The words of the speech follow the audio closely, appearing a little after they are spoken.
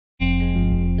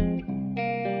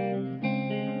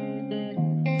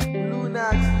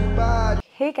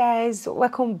Hey guys,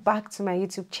 welcome back to my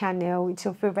YouTube channel. It's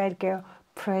your favorite girl,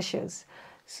 Precious.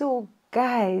 So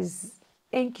guys,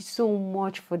 thank you so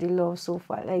much for the love so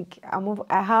far. Like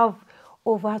I have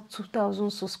over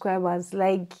 2,000 subscribers.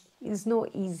 Like it's not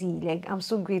easy. Like I'm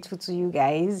so grateful to you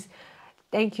guys.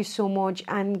 Thank you so much.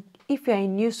 And if you're a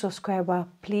new subscriber,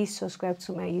 please subscribe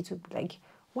to my YouTube. Like,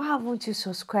 why haven't you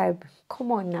subscribed?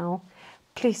 Come on now.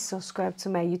 Please subscribe to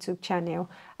my YouTube channel.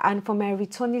 And for my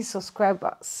returning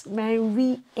subscribers, my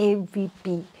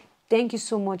MVP, thank you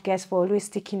so much guys for always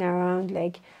sticking around.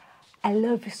 Like, I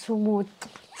love you so much.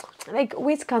 Like,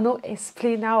 words cannot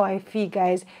explain how I feel,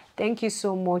 guys. Thank you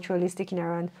so much for always sticking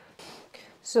around.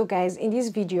 So guys, in this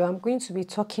video I'm going to be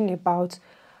talking about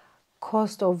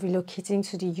cost of relocating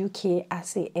to the UK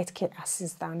as a healthcare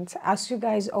assistant. As you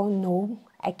guys all know,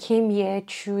 I came here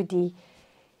through the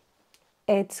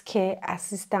healthcare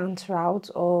assistant route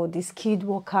or the skilled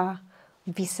worker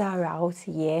visa route,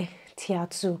 tier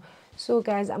 2. So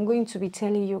guys, I'm going to be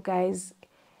telling you guys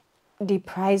the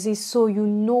prices so you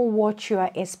know what you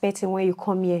are expecting when you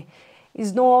come here.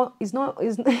 It's not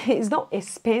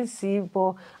expensive,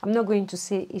 but I'm not going to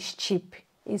say it's cheap.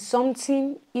 It's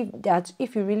something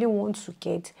if you really want to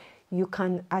get, you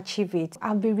can achieve it.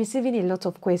 I've been receiving a lot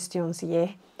of questions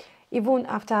here. Even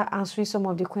after answering some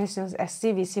of the questions, I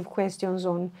still receive questions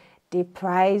on the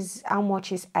price, how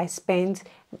much I spent,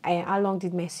 how long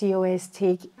did my COS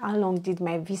take, how long did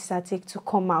my visa take to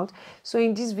come out. So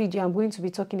in this video, I'm going to be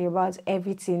talking about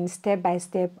everything step by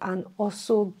step and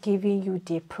also giving you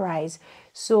the price.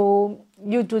 So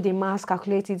you do the math,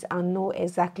 calculate it and know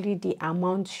exactly the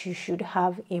amount you should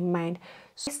have in mind.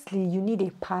 So firstly, you need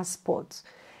a passport.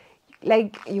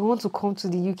 Like, you want to come to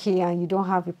the UK and you don't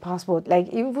have a passport, like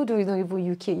even though you're not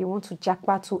even UK, you want to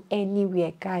jackpot to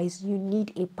anywhere, guys, you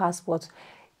need a passport.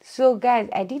 So guys,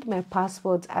 I did my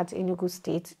passport at Enugu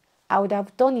State. I would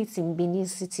have done it in Benin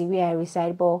City where I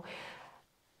reside, but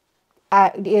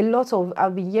I've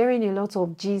been hearing a lot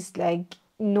of gist like,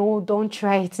 no, don't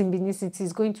try it in Benin City,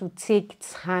 it's going to take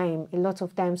time, a lot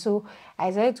of time. So I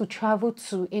decided to travel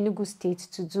to Enugu State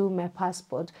to do my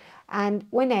passport. And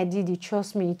when I did it,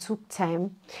 trust me, it took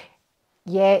time.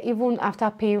 Yeah, even after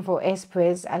paying for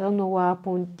express, I don't know what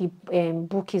happened. The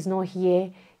book is not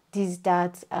here,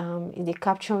 that the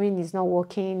capturing is not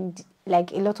working.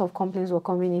 Like, a lot of complaints were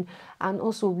coming in, and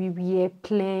also we were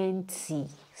plenty.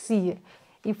 See,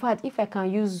 in fact, if I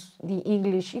can use the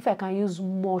English, if I can use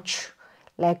much,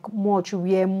 like much,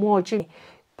 we are much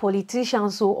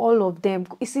politicians, so all of them,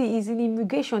 you see, it's in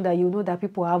immigration that you know that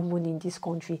people have money in this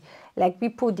country. Like,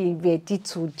 people, they ready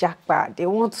to jackpot, they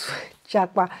want to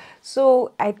jackpot.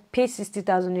 So I paid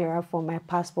 60,000 naira for my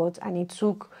passport, and it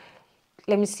took,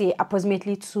 let me say,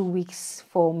 approximately 2 weeks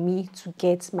for me to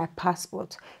get my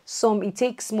passport. It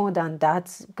takes more than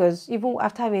that, because even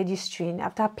after registering,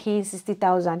 after paying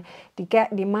 60,000,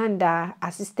 the man that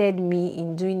assisted me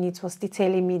in doing it was still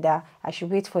telling me that I should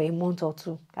wait for a month or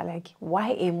two. I'm like,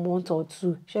 why a month or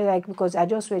two? She was like, because I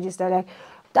just registered. Like,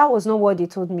 that was not what they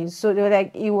told me. So they were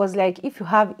like, it was like, if you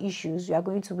have issues, you are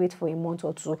going to wait for a month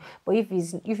or two. But if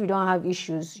you don't have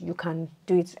issues, you can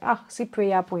do it. See,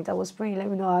 prayer point. I was praying, let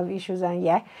me know I have issues, and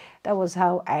yeah, that was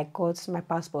how I got my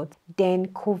passport. Then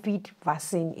COVID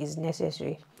vaccine is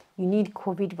necessary. You need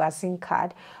COVID vaccine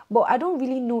card, but I don't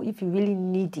really know if you really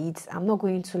need it. I'm not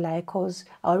going to lie, because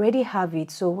I already have it.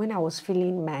 So when I was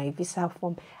filling my visa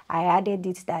form, I added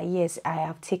it that yes, I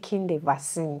have taken the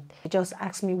vaccine. They just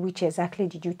asked me which exactly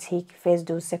did you take, first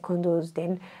dose, second dose.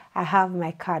 Then I have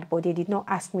my card, but they did not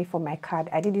ask me for my card.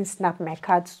 I didn't snap my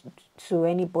card to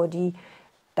anybody.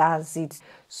 That's it.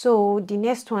 So the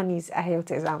next one is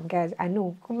IELTS exam, guys. I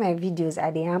know all my videos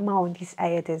are the hammer on this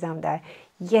IELTS exam, that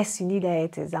yes, you need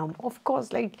IELTS exam. Of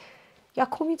course, like, you're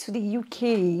coming to the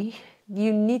UK,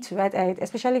 you need to write IELTS,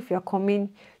 especially if you're coming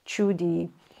through the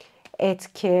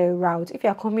healthcare route. If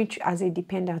you're coming as a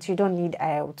dependent, you don't need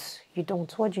IELTS. You don't.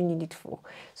 What do you need it for?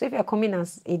 So if you're coming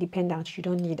as a dependent, you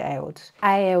don't need IELTS.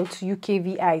 IELTS,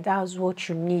 UKVI, that's what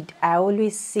you need. I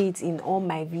always say it in all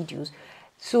my videos.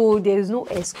 So there is no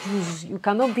excuse. You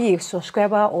cannot be a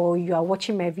subscriber or you are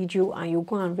watching my video and you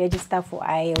go and register for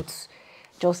IELTS.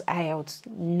 Just IELTS.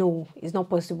 No, it's not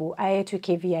possible. IELTS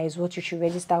UKVI is what you should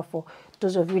register for,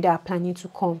 those of you that are planning to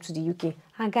come to the UK.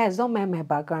 And guys, don't mind my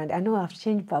background. I know I've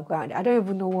changed background. I don't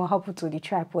even know what happened to the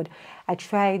tripod. I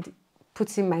tried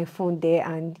putting my phone there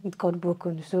and it got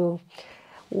broken. So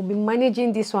we'll be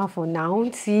managing this one for now.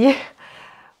 See,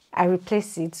 I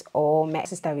replace it or my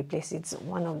sister replace it.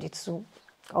 One of the two.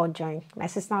 Or join. My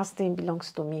sister's thing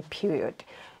belongs to me, period.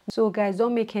 So guys,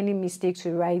 don't make any mistake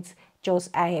to write just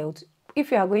IELTS.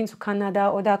 if you are going to Canada,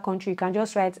 other country, you can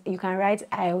just write, you can write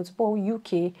IELTS. But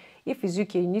UK, if it's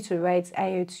UK, you need to write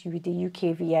IELTS with the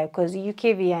UK VI, because the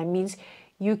UK VI means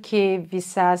UK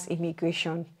visas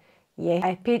immigration. Yeah,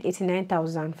 I paid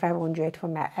 89,500 for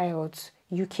my IELTS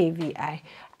UK VI.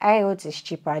 IELTS is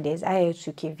cheaper. There's IELTS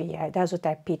UK VI. That's what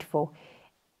I paid for.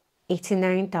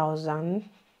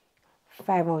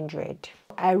 89,500.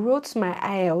 I wrote my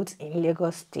IELTS in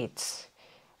Lagos State,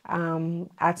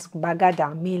 at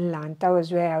Bagada mainland. That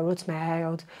was where I wrote my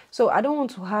IELTS. So I don't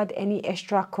want to add any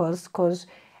extra cost, because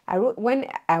when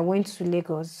I went to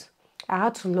Lagos, I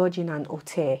had to lodge in an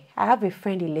hotel. I have a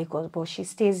friend in Lagos, but she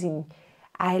stays in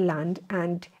Ireland,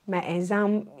 and my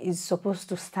exam is supposed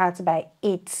to start by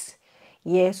 8.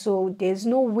 Yeah, so there's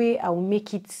no way I will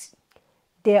make it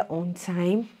there on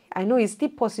time. I know it's still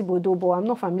possible though, but I'm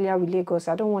not familiar with Lagos.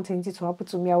 I don't want anything to happen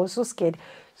to me. I was so scared.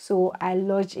 So I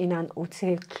lodged in an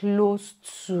hotel close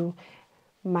to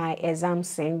my exam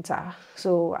center.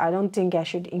 So I don't think I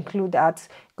should include that,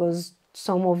 because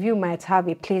some of you might have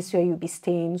a place where you'll be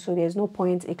staying. So there's no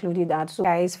point including that. So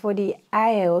guys, for the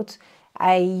IELTS,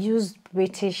 I used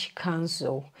British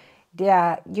Council.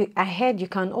 I heard you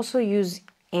can also use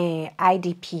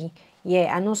IDP.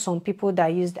 Yeah, I know some people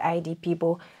that used IDP,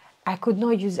 but I could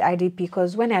not use IDP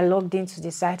because when I logged into the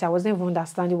site, I wasn't even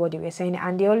understanding what they were saying,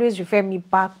 and they always refer me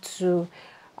back to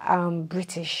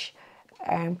British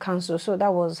Council. So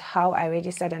that was how I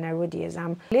registered and I wrote the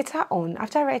exam. Later on,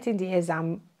 after writing the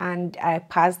exam and I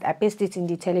passed, I pasted it in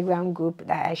the Telegram group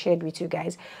that I shared with you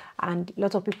guys, and a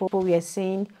lot of people were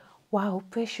saying, "Wow,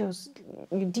 Precious,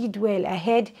 you did well." I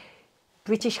heard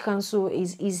British Council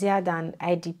is easier than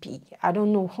IDP. I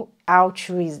don't know how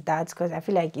true is that, because I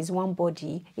feel like it's one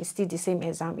body. It's still the same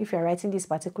exam. If you're writing this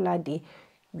particular day,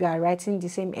 you are writing the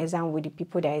same exam with the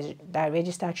people that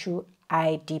register through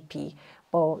IDP.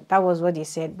 But that was what they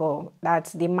said. But that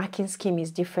the marking scheme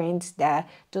is different. That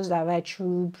those that write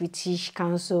through British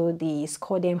Council, they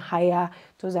score them higher.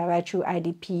 Those that write through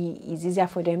IDP, is easier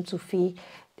for them to fail.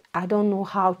 I don't know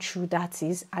how true that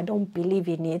is. I don't believe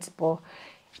in it, but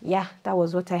yeah, that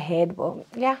was what I heard. But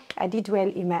yeah, I did well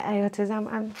in my IELTS exam,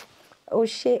 and oh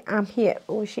shit, I'm here.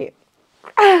 Oh shit.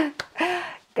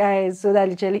 Guys, so that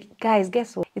literally, guys,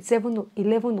 guess what? It's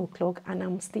 11 o'clock and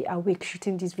I'm still awake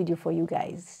shooting this video for you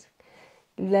guys.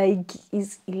 Like,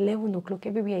 it's 11 o'clock.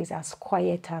 Everywhere is as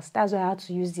quiet as. That's why I had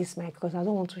to use this mic, because I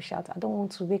don't want to shout. I don't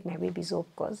want to wake my babies up,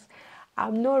 because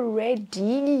I'm not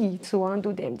ready to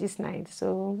undo them this night.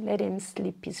 So let them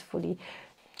sleep peacefully.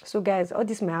 So guys, all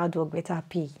this my hard work better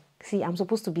pay. See, I'm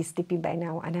supposed to be sleeping by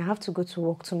now and I have to go to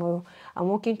work tomorrow. I'm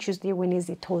working Tuesday,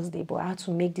 Wednesday, Thursday, but I had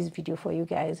to make this video for you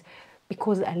guys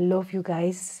because I love you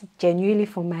guys genuinely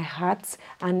from my heart,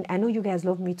 and I know you guys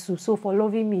love me too. So for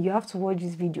loving me, you have to watch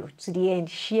this video to the end,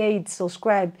 share it,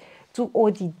 subscribe, do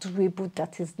all the doable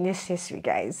that is necessary,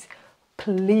 guys.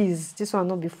 Please, this one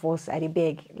not be forced. I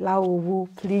beg. Laowu,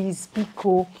 please,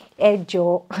 Pico,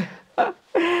 Ejo.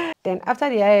 Then after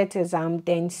the IELTS exam,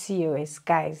 then COS,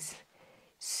 guys.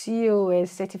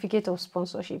 COS, Certificate of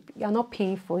Sponsorship. You're not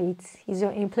paying for it. It's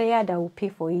your employer that will pay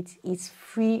for it. It's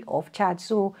free of charge.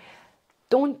 So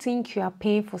don't think you are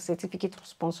paying for Certificate of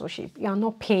Sponsorship. You are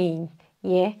not paying.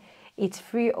 Yeah, it's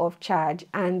free of charge.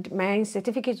 And my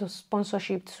Certificate of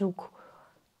Sponsorship took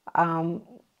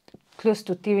close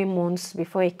to 3 months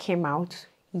before it came out.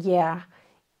 Yeah,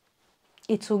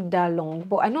 it took that long.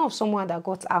 But I know of someone that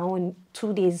got her own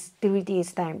 2 days, 3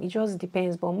 days time. It just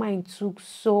depends. But mine took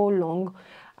so long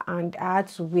and I had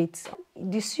to wait.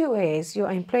 The COS,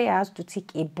 your employer has to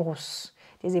take a bus.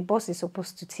 There's a bus he's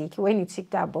supposed to take. When you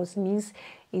take that bus, means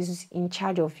he's in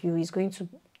charge of you. He's going to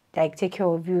like take care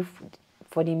of you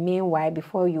for the meanwhile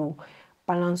before you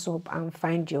balance up and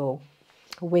find your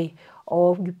way,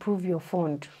 or you prove your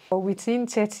fund. But within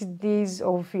 30 days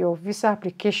of your visa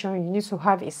application, you need to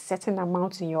have a certain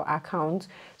amount in your account.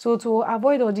 So to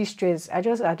avoid all this stress, I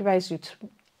just advise you to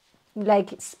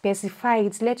like specify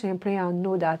it. Let your employer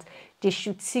know that they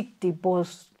should take the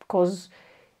bus, because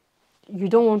you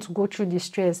don't want to go through the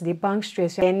stress, the bank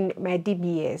stress. And my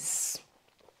DBS,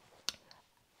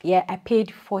 yeah, I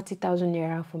paid 40,000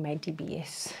 naira for my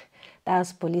DBS.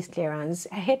 That's police clearance.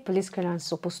 I heard police clearance is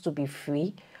supposed to be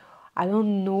free. I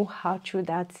don't know how true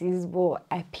that is, but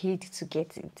I paid to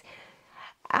get it.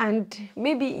 And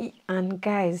maybe, and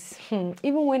guys,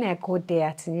 even when I got there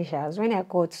at initials, when I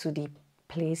got to the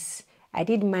place, I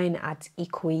did mine at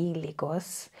Ikoyi,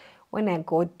 Lagos. When I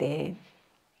got there,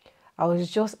 I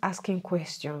was just asking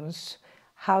questions.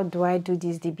 How do I do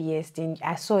this DBS thing?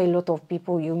 I saw a lot of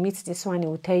people. You meet this one, it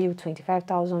will tell you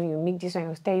 25,000. You meet this one, it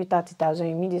will tell you 30,000.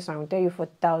 You meet this one, it will tell you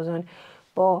 40,000.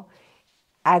 But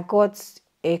I got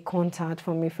a contact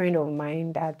from a friend of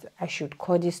mine that I should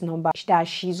call this number, that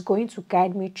she's going to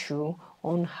guide me through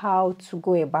on how to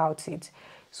go about it.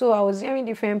 So I was hearing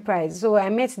different prices. So I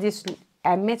met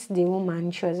the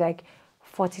woman. She was like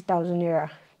 40,000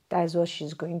 naira. That is what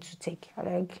she's going to take.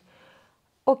 Like,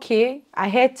 okay, I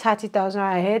had 30,000,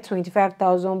 I had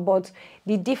 25,000, but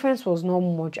the difference was not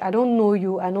much. I don't know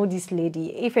you, I know this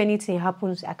lady. If anything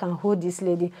happens, I can hold this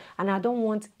lady, and I don't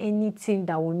want anything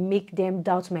that will make them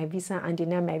doubt my visa and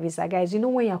deny my visa. Guys, you know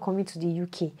when you're coming to the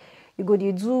UK, you go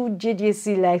to do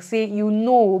JJC, like say you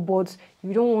know, but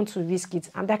you don't want to risk it.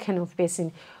 I'm that kind of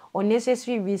person.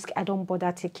 Unnecessary risk, I don't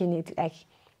bother taking it. Like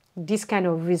this kind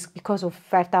of risk because of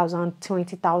 5,000,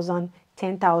 20,000,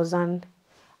 10,000.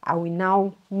 I will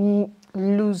now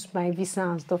lose my visa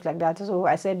and stuff like that. So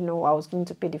I said no, I was going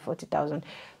to pay the 40,000.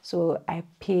 So I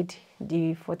paid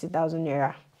the 40,000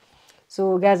 naira.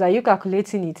 So guys, are you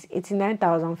calculating it?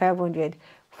 89,500,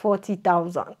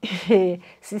 40,000,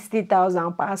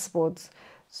 60,000 passports.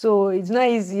 So it's not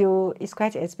easy. It's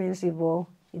quite expensive, but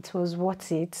it was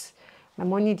worth it. My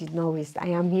money did not waste. I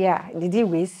am here. Did it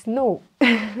waste? No.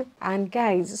 And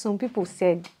guys, some people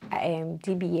said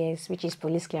DBS, which is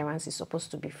police clearance, is supposed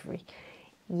to be free.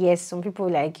 Yes, some people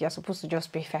like you're supposed to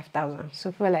just pay 5,000.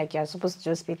 Some people like you're supposed to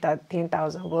just pay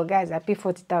 10,000. But guys, I pay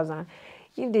 40,000.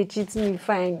 If they cheat me,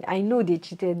 fine. I know they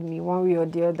cheated me one way or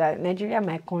the other. Nigeria,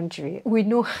 my country, we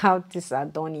know how things are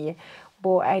done here.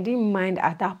 But I didn't mind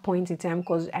at that point in time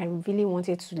because I really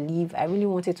wanted to leave. I really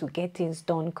wanted to get things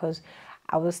done because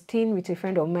I was staying with a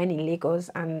friend of mine in Lagos,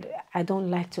 and I don't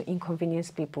like to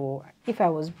inconvenience people. If I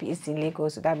was based in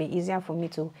Lagos, that'd be easier for me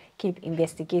to keep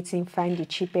investigating, find the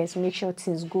cheapest, make sure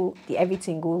things go,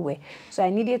 everything go well. So I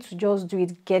needed to just do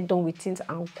it, get done with things,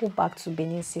 and go back to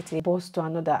Benin City, bus to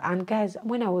another. And guys,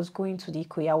 when I was going to the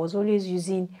Ikoyi, I was always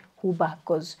using Uber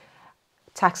because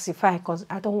Taxify, because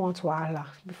I don't want wahala.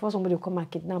 Before somebody will come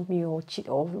and kidnap me or cheat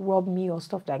or rob me or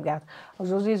stuff like that, I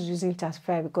was always using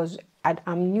Taxify because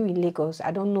I'm new in Lagos. I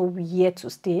don't know where to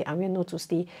stay and where not to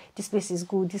stay. This place is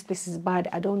good, this place is bad.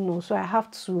 I don't know. So I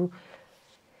have to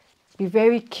be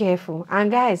very careful. And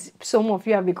guys, some of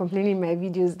you have been complaining in my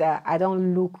videos that I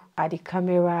don't look at the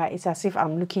camera. It's as if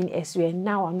I'm looking elsewhere.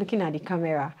 Now I'm looking at the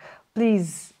camera.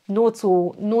 Please note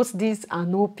this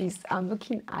and no peace. I'm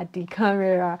looking at the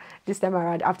camera this time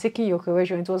around. I've taken your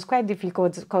correction. It was quite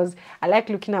difficult because I like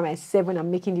looking at myself when I'm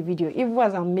making the video. Even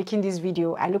as I'm making this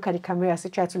video, I look at the camera, I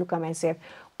still try to look at myself.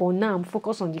 But now I'm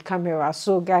focused on the camera.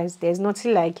 So guys, there's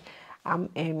nothing like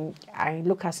I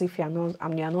look as if you're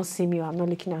not seeing me, or I'm not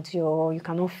looking at you, or you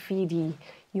cannot feel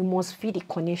you must feel the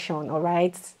connection, all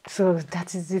right? So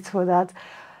that is it for that.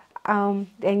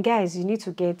 Then guys, you need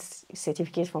to get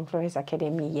certificates from Florence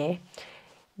Academy. Yeah,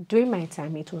 during my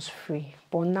time it was free,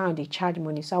 but now they charge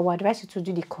money. So I would advise you to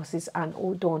do the courses and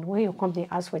hold on. When your company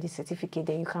asks for the certificate,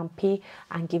 then you can pay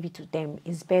and give it to them.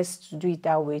 It's best to do it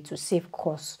that way to save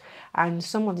costs. And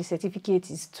some of the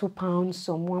certificates is £2,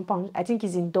 some £1. I think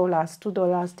it's in dollars, $2,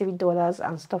 $3,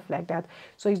 and stuff like that.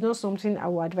 So it's not something I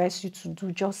would advise you to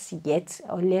do just yet,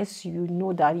 unless you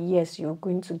know that yes, you're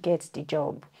going to get the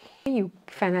job. When you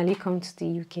finally come to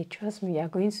the UK, trust me, you're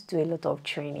going to do a lot of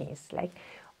trainings, like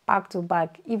back to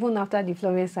back. Even after the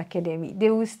Florence Academy,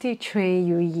 they will still train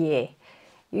you here.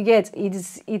 You get,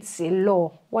 it's a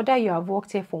law. Whether you have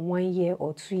worked here for 1 year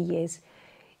or 2 years,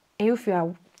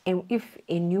 and if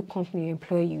a new company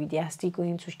employ you, they are still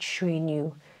going to train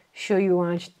you, show you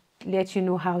and let you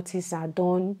know how things are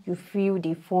done. You fill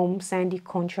the form, sign the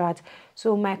contract.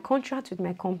 So my contract with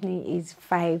my company is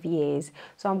 5 years.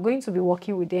 So I'm going to be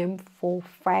working with them for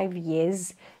 5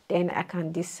 years. Then I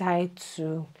can decide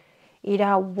to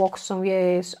either work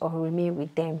somewhere else or remain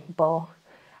with them. But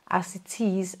as it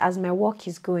is, as my work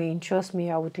is going, trust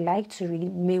me, I would like to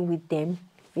remain with them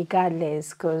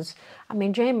regardless, because I'm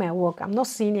enjoying my work. I'm not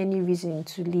seeing any reason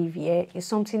to leave here. It's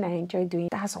something I enjoy doing.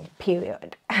 That's on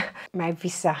period. My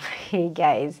visa. Hey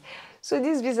guys, so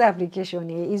this visa application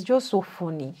here is just so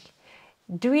funny.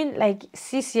 During like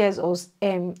 6 years or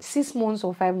 6 months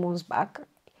or 5 months back,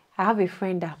 I have a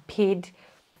friend that paid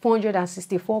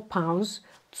 £464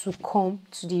 to come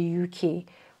to the UK.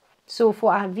 So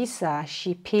for her visa,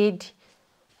 she paid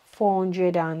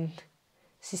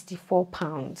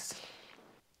 £464.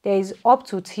 There is up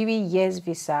to 3 years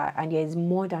visa and there is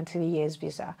more than 3 years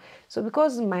visa. So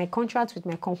because my contract with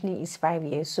my company is 5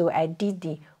 years, so I did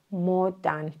the more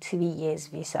than 3 years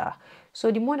visa.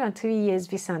 So the more than 3 years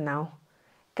visa now,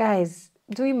 guys,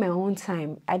 during my own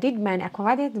time, I did mine, I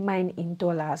converted mine in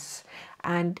dollars,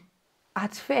 and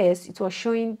at first it was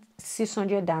showing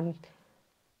 $607.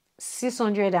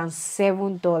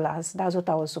 That's what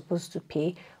I was supposed to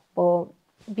pay. But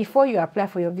before you apply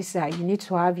for your visa, you need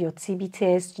to have your TB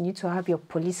test, you need to have your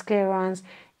police clearance,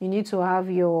 you need to have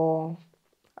your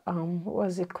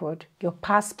what's it called, your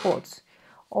passport.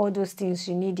 All those things,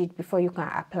 you need it before you can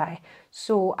apply.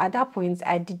 So at that point,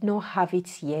 I did not have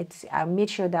it yet. I made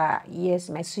sure that yes,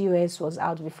 my COS was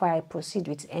out before I proceed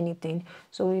with anything.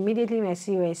 So immediately my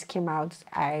COS came out,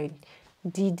 I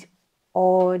did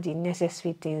all the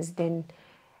necessary things. Then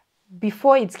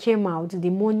before it came out, the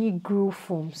money grew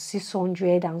from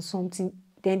 600 and something.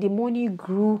 Then the money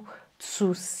grew to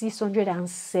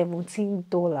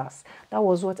 $617. That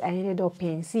was what I ended up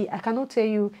paying. See, I cannot tell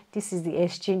you this is the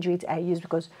exchange rate I use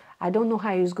because I don't know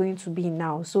how it's going to be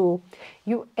now. So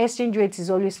your exchange rate is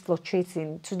always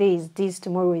fluctuating. Today is this,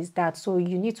 tomorrow is that. So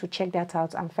you need to check that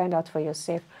out and find out for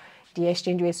yourself the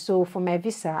exchange rate. So for my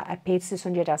visa, I paid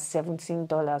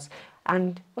 $617.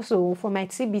 And also for my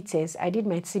TB test, I did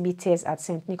my TB test at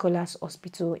St. Nicholas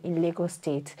Hospital in Lagos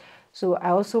State. So I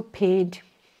also paid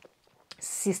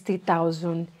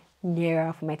 60,000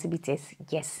 naira for my TB test.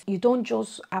 Yes, you don't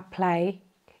just apply,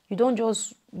 you don't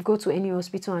just go to any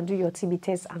hospital and do your TB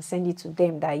test and send it to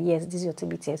them that yes, this is your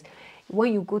TB test.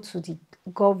 When you go to the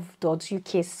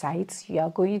gov.uk site, you are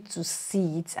going to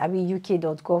see it. I mean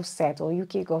uk.gov site or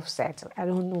uk.gov site, I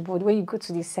don't know, but when you go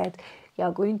to the site, you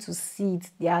are going to see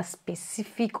it. There are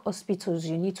specific hospitals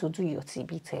you need to do your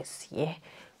TB test. Yeah.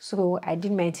 So I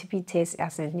did my TB test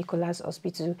at St. Nicholas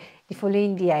Hospital. The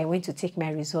following day, I went to take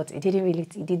my result. It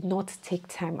did not take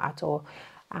time at all.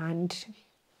 And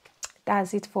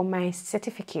that's it for my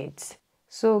certificate.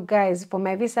 So guys, for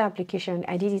my visa application,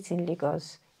 I did it in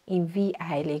Lagos, in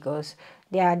VI Lagos.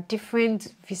 There are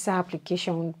different visa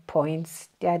application points.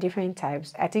 There are different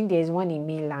types. I think there's one in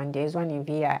mainland, there's one in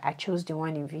VI. I chose the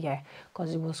one in VI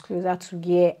because it was closer to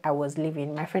where I was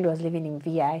living. My friend was living in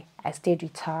VI. I stayed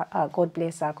with her. God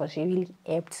bless her because she really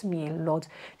helped me a lot.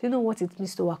 Do you know what it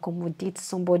means to accommodate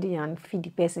somebody and feed the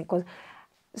person? Because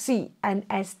see, and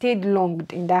I stayed long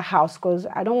in that house because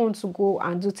I don't want to go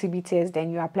and do TB test,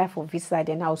 then you apply for visa,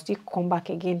 then I'll still come back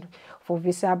again for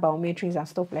visa biometrics and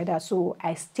stuff like that. So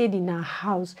I stayed in a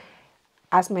house.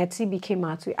 As my TB came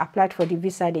out, we applied for the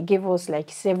visa. They gave us like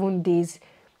 7 days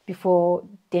before.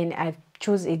 Then I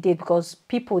chose a date because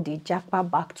people they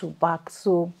jackpot back to back.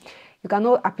 So you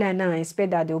cannot apply now and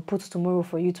expect that they'll put tomorrow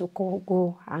for you to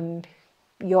go and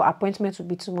your appointment will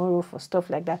be tomorrow for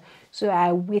stuff like that. So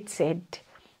I waited.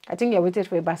 I think I waited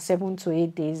for about 7 to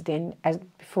 8 days. Then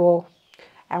before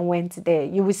I went there,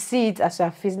 you will see it as you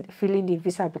are filling the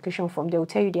visa application form. They will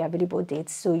tell you the available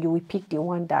dates. So you will pick the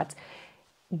one that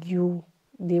you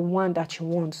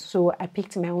want. So I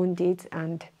picked my own date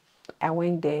and I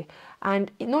went there.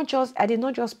 And I did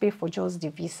not just pay for just the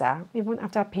visa. Even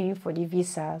after paying for the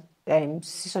visa,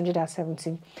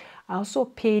 617, I also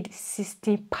paid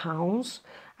 £60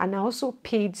 and I also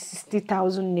paid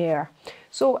 60,000 naira.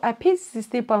 So I paid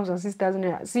 £60 and 60,000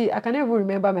 naira. See, I can never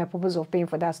remember my purpose of paying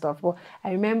for that stuff, but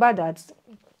I remember that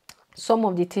some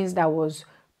of the things that was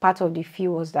part of the fee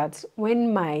was that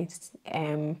when my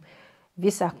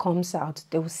visa comes out,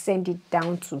 they will send it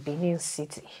down to Benin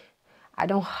City. I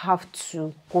don't have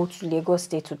to go to Lagos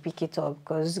State to pick it up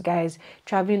because, guys,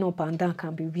 traveling up and down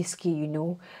can be risky,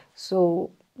 So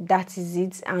that is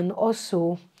it. And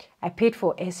also, I paid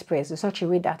for express in such a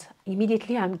way that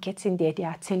immediately I'm getting there, they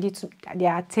are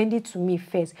attending to me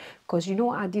first. Because you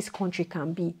know how this country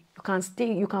can be.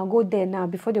 You can go there now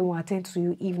before they will attend to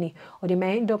you evening, or they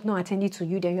might end up not attending to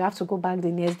you, then you have to go back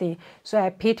the next day. So I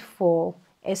paid for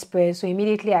express. So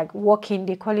immediately I walk in,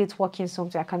 they call it walk in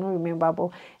something, I cannot remember,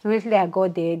 but immediately I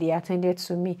got there, they attended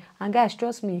to me. And guys,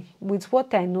 trust me, with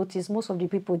what I noticed, most of the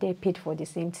people there paid for the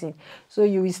same thing. So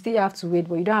you will still have to wait,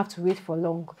 but you don't have to wait for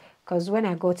long. Because when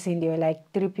I got in, there were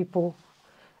like 3 people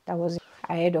that was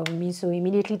ahead of me. So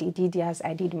immediately they did theirs,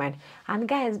 I did mine. And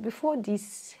guys, before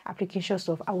this application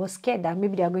stuff, I was scared that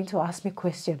maybe they are going to ask me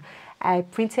question. I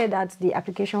printed out the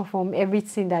application form,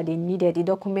 everything that they needed, the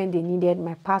document they needed,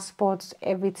 my passports,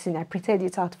 everything. I printed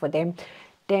it out for them.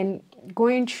 Then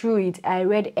going through it, I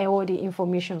read all the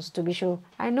informations to be sure.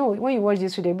 I know when you watch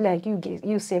this video, be like,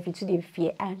 you self, you today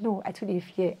fear. I know, I today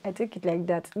fear. I take it like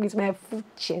that with my full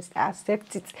chest. I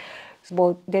accept it.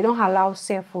 But they don't allow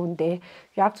cell phone there.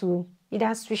 You have to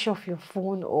either switch off your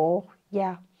phone or,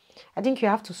 yeah, I think you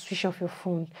have to switch off your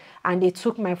phone. And they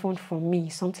took my phone from me,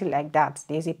 something like that.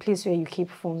 There's a place where you keep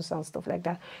phones and stuff like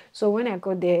that. So when I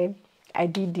got there, I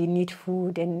did the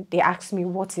needful. Then they asked me,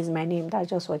 what is my name? That's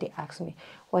just what they asked me.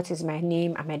 What is my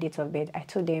name and my date of birth? I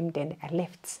told them, then I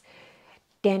left.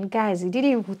 Then, guys, it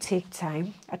didn't even take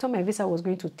time. I thought my visa was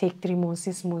going to take 3 months,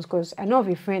 6 months, because I know of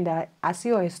a friend that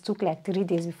it took like 3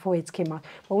 days before it came out.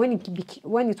 But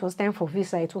when it was time for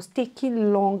visa, it was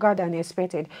taking longer than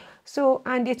expected. So,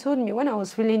 and they told me when I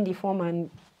was filling the form and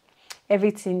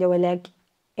everything, they were like,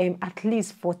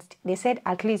 they said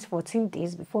at least 14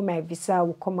 days before my visa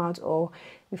will come out, or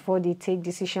before they take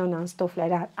decision and stuff like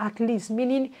that. At least,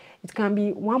 meaning it can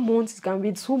be 1 month, it can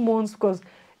be 2 months, because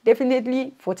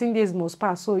definitely 14 days must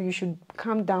pass, so you should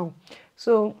calm down.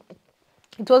 So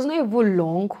it was not even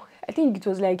long. I think it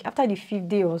was like after the 5th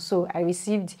day or so, I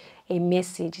received a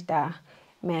message that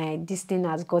this thing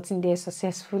has gotten there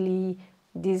successfully,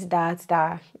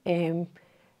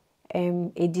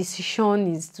 a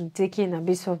decision is to take in a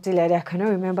bit, something like that. I cannot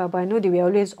remember, but I know they were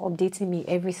always updating me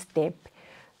every step.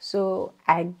 So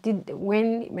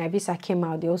when my visa came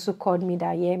out, they also called me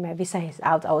that, yeah, my visa is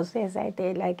out. I was so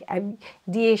excited. Like,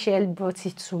 DHL brought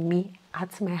it to me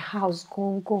at my house,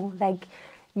 gone. Like,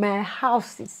 my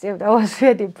house itself, that was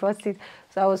where they brought it.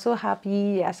 So I was so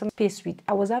happy. I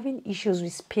was having issues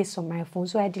with space on my phone,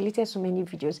 so I deleted so many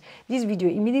videos. This video,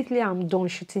 immediately I'm done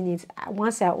shooting it,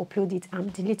 once I upload it, I'm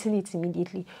deleting it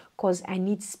immediately, because I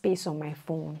need space on my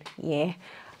phone. Yeah,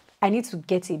 I need to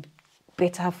get a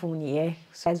better phone. Yeah,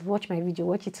 so guys, watch my video,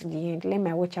 watch it to the end, let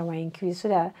my watch hour increase, so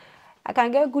that I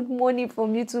can get good money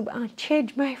from YouTube and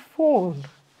change my phone.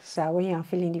 So when you're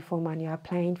filling the form and you're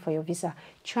applying for your visa,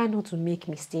 try not to make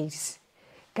mistakes.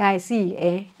 Guys,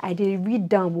 see, I did read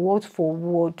down word for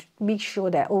word, make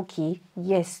sure that, okay,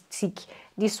 yes, tick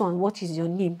this one, what is your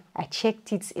name? I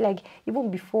checked it, like, even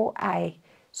before I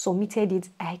submitted it,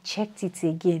 I checked it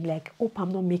again, like, hope I'm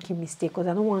not making mistake, because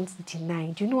I don't want to deny.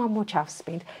 Do you know how much I've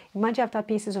spent? Imagine after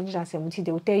paying 670,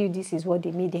 they will tell you this is what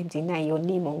they made them deny your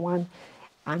name on one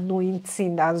annoying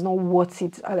thing that's not worth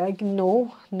it. I like,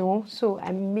 no. So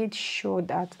I made sure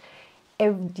that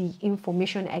the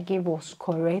information I gave was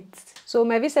correct. So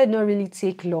my visa did not really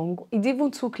take long. It even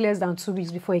took less than 2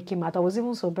 weeks before it came out. I was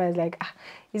even surprised, like,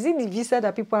 is it the visa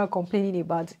that people are complaining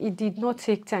about? It did not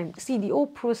take time. See, the whole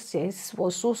process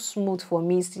was so smooth for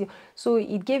me. So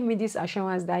it gave me this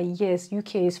assurance that, yes,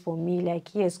 UK is for me.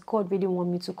 Like, yes, God really want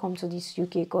me to come to this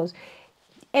UK, because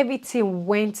everything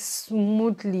went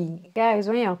smoothly. Guys,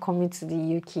 when you're coming to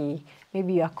the UK,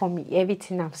 maybe you are coming,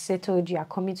 everything I've settled, you are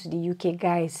coming to the UK,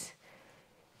 guys,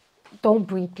 don't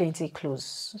bring plenty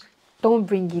clothes. Don't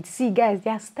bring it. See, guys,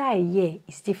 their style here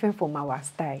is different from our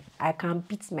style. I can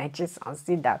beat my chest and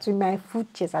say that. With my full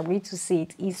chest, I'm going to say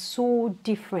it is so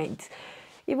different.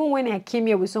 Even when I came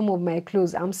here with some of my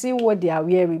clothes, I'm seeing what they are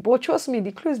wearing. But trust me,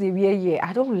 the clothes they wear here,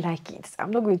 I don't like it. I'm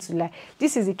not going to lie.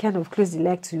 This is the kind of clothes they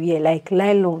like to wear, like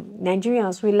nylon.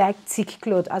 Nigerians, we like thick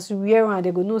clothes. As we wear around,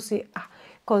 they're going to say,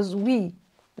 because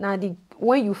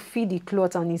when you feel the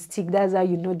cloth and it's thick, that's how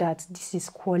you know that this is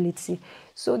quality.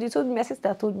 So my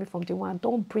sister told me from the one,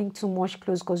 don't bring too much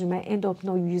clothes, because you might end up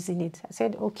not using it. I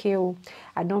said, okay,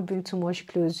 I don't bring too much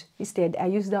clothes. Instead, I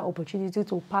use that opportunity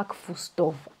to pack food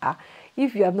stuff.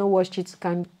 If you have not watched it, you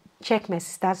can check my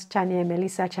sister's channel,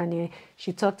 Melissa channel.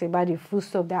 She talked about the food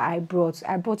stuff that I brought.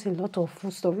 I brought a lot of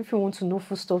food stuff. If you want to know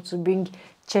food stuff to bring,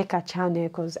 check her channel,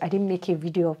 because I didn't make a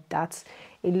video of that.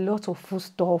 A lot of food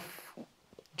stuff,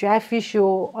 dry fish,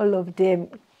 all of them.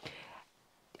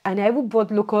 And I even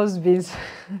bought locust beans.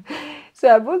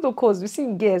 So I bought locust. We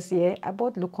see guests here. I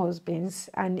bought locust beans,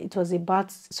 and it was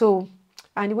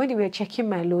and when they were checking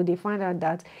my load, they found out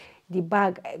that the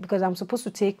bag, because I'm supposed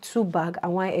to take 2 bags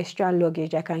and 1 extra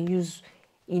luggage I can use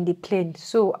in the plane.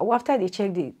 So after they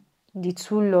checked the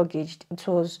 2 luggage, it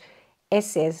was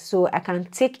SS, so I can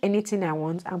take anything I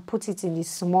want and put it in the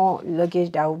small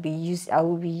luggage that I will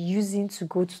be using to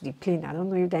go to the plane. I don't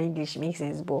know if that English makes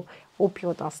sense, but hope you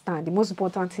understand. The most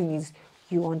important thing is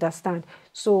you understand.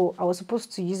 So I was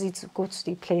supposed to use it to go to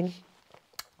the plane,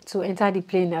 to enter the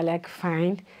plane. I like,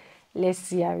 fine, let's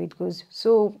see how it goes.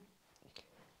 So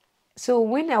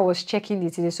when I was checking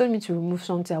it, they told me to remove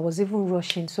something. I was even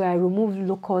rushing, so I removed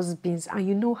locust beans. And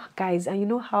you know, guys, and you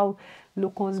know how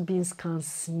locust beans can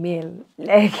smell,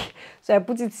 like, so I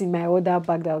put it in my other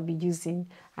bag that I'll be using,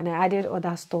 and I added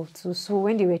other stuff too. So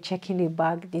when they were checking the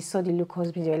bag, they saw the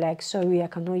locust beans. They were like, sorry, I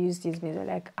cannot use these beans. They're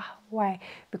like, why?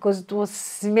 Because it was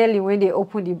smelly when they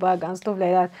opened the bag and stuff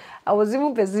like that. I was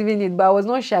even perceiving it, but I was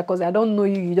not sure, because I don't know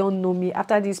you, you don't know me.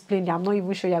 After this plane, I'm not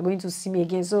even sure you're going to see me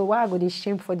again. So why I got this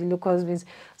shame for the locust beans?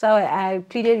 So I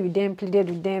pleaded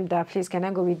with them that, please, can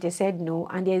I go with? They said no.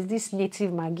 And there's this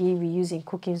native Maggi we use in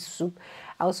cooking soup.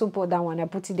 I also bought that one. I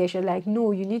put it there. She was like,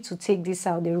 no, you need to take this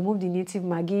out. They remove the native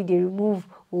Maggi. They remove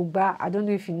Ugba. I don't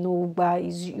know if you know Ugba.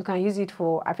 You can use it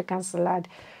for African salad.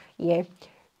 Yeah.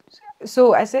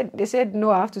 So they said, no,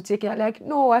 I have to take it. I'm like,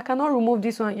 no, I cannot remove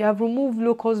this one. You have removed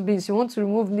locust beans. You want to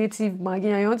remove native Maggi,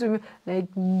 and you want to like,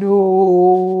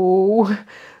 no.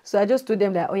 So I just told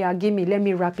them that, oh yeah, give me, let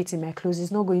me wrap it in my clothes.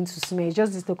 It's not going to smell. It's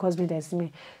just this locust bean that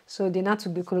smell. So they now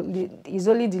took it's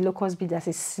only the locust bean that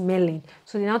is smelling.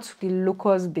 So they now took the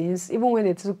locust beans. Even when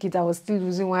they took it, I was still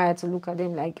losing why I had to look at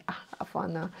them like,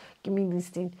 Afana, give me this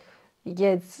thing. You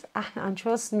get, and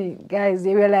trust me, guys,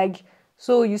 they were like,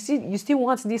 so you still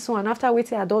want this one after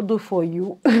waiting I don't do for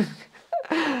you.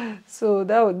 So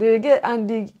that they get,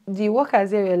 and the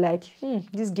workers, they were like,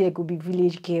 this girl could be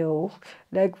village girl.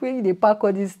 Like when they pack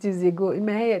all these things, they go in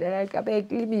my head. They're like, I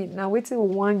beg, leave me now. Waiting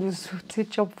one you to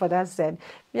take up for that side.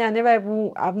 Me,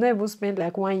 I've not even spent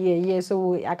like 1 year here,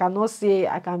 so I cannot say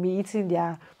I can be eating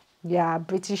their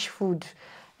British food,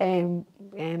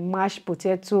 mashed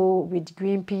potato with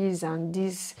green peas and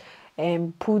this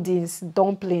puddings,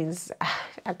 dumplings.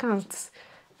 I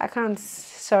can't,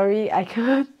 sorry, I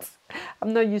can't.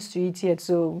 I'm not used to it yet,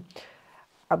 so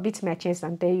I'll beat my chest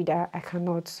and tell you that I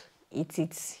cannot eat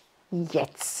it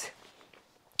yet.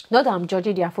 Not that I'm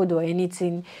judging their food or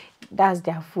anything. That's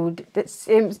their food. The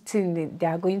same thing they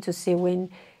are going to say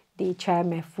when they try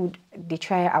my food, they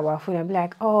try our food. I'm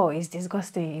like, oh, it's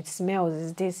disgusting. It smells.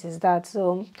 It's this, it's that.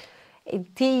 So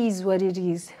it is what it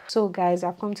is. So guys,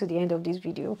 I've come to the end of this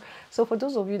video. So for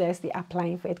those of you that are still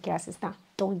applying for healthcare assistant,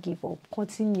 don't give up.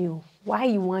 Continue. Why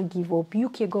you want to give up?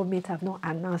 UK government have not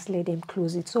announced, let them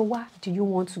close it. So why do you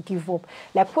want to give up?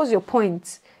 Like, what's your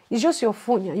point? It's just your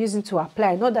phone you're using to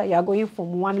apply, not that you're going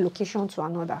from one location to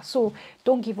another. So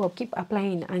don't give up. Keep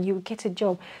applying and you'll get a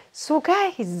job. So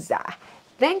guys,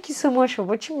 thank you so much for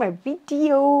watching my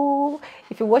video.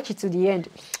 If you watch it to the end,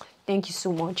 thank you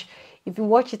so much. If you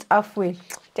watch it halfway,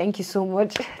 thank you so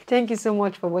much. Thank you so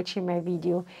much for watching my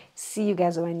video. See you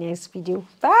guys on my next video.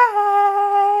 Bye.